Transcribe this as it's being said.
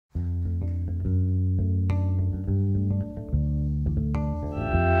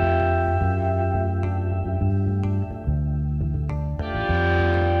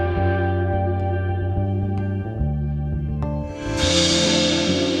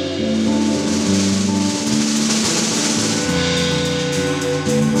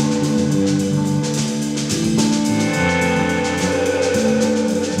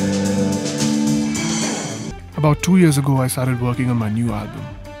2 years ago, I started working on my new album.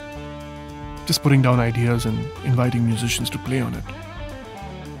 Just putting down ideas and inviting musicians to play on it.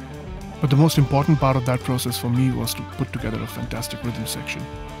 But the most important part of that process for me was to put together a fantastic rhythm section.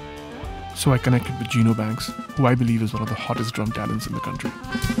 So I connected with Gino, who I believe is one of the hottest drum talents in the country.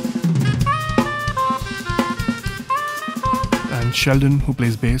 And Sheldon, who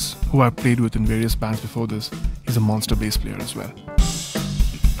plays bass, who I've played with in various bands before this, he's a monster bass player as well.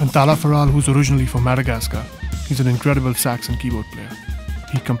 And Tala Faral, who's originally from Madagascar, he's an incredible sax and keyboard player.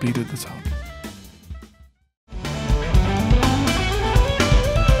 He completed the sound.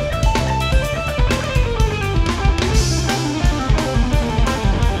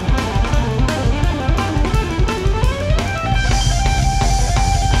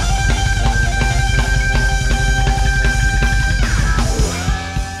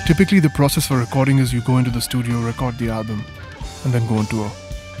 Typically, the process for recording is you go into the studio, record the album, and then go on tour.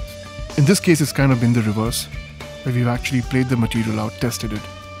 In this case, it's kind of been the reverse, where we've actually played the material out, tested it,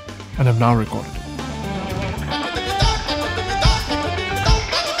 and have now recorded it.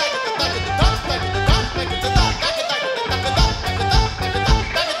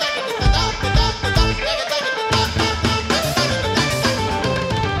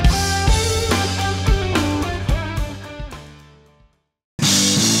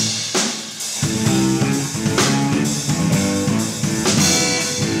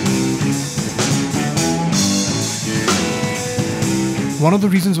 One of the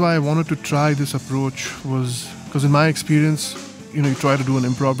reasons why I wanted to try this approach was because in my experience, you try to do an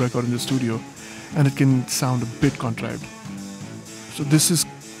improv record in the studio and it can sound a bit contrived. So this is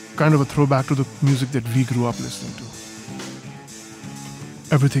kind of a throwback to the music that we grew up listening to.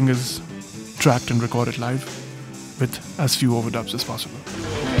 Everything is tracked and recorded live with as few overdubs as possible.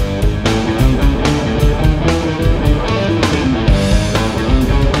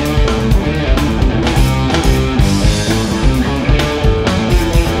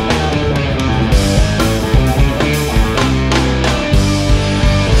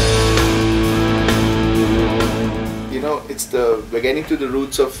 We're getting to the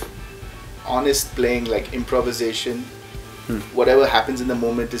roots of honest playing, like improvisation. Whatever happens in the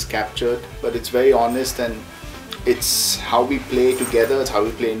moment is captured, but it's very honest, and it's how we play together, it's how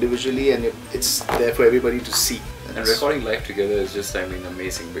we play individually, and it's there for everybody to see. And recording live together is just,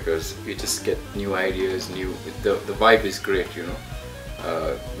 amazing, because we just get new ideas, the vibe is great,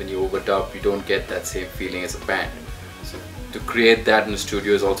 when you overdub, you don't get that same feeling as a band. So to create that in the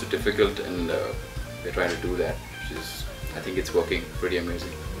studio is also difficult, and we're trying to do that, which is, I think it's working pretty amazing.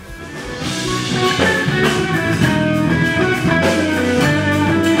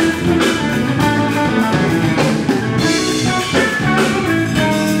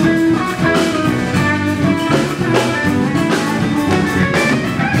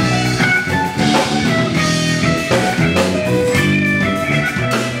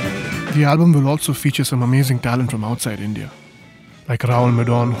 The album will also feature some amazing talent from outside India, like Rahul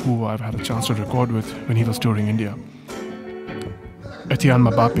Medon, who I've had a chance to record with when he was touring India. Etienne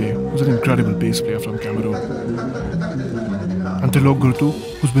Mabape, who's an incredible bass player from Cameroon. And Trilok Gurtu,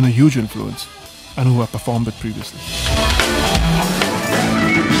 who's been a huge influence and who I've performed with previously.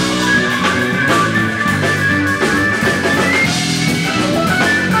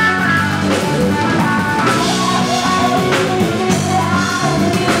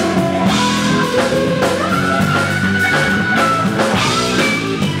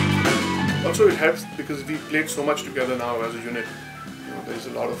 Also, it helps because we played so much together now as a unit. There's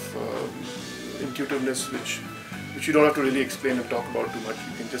a lot of intuitiveness which you don't have to really explain and talk about too much.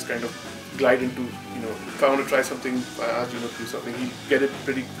 You can just kind of glide into, if I want to try something, if I ask Gino to do something, he'll get it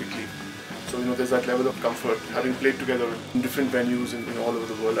pretty quickly. So, there's that level of comfort. Having played together in different venues and all over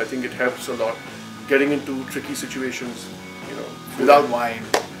the world, I think it helps a lot. Getting into tricky situations, without wine.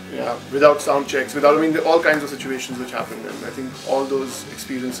 Yeah, without sound checks, all kinds of situations which happen. And I think all those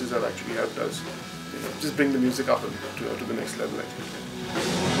experiences have actually helped us, just bring the music up to the next level, I think.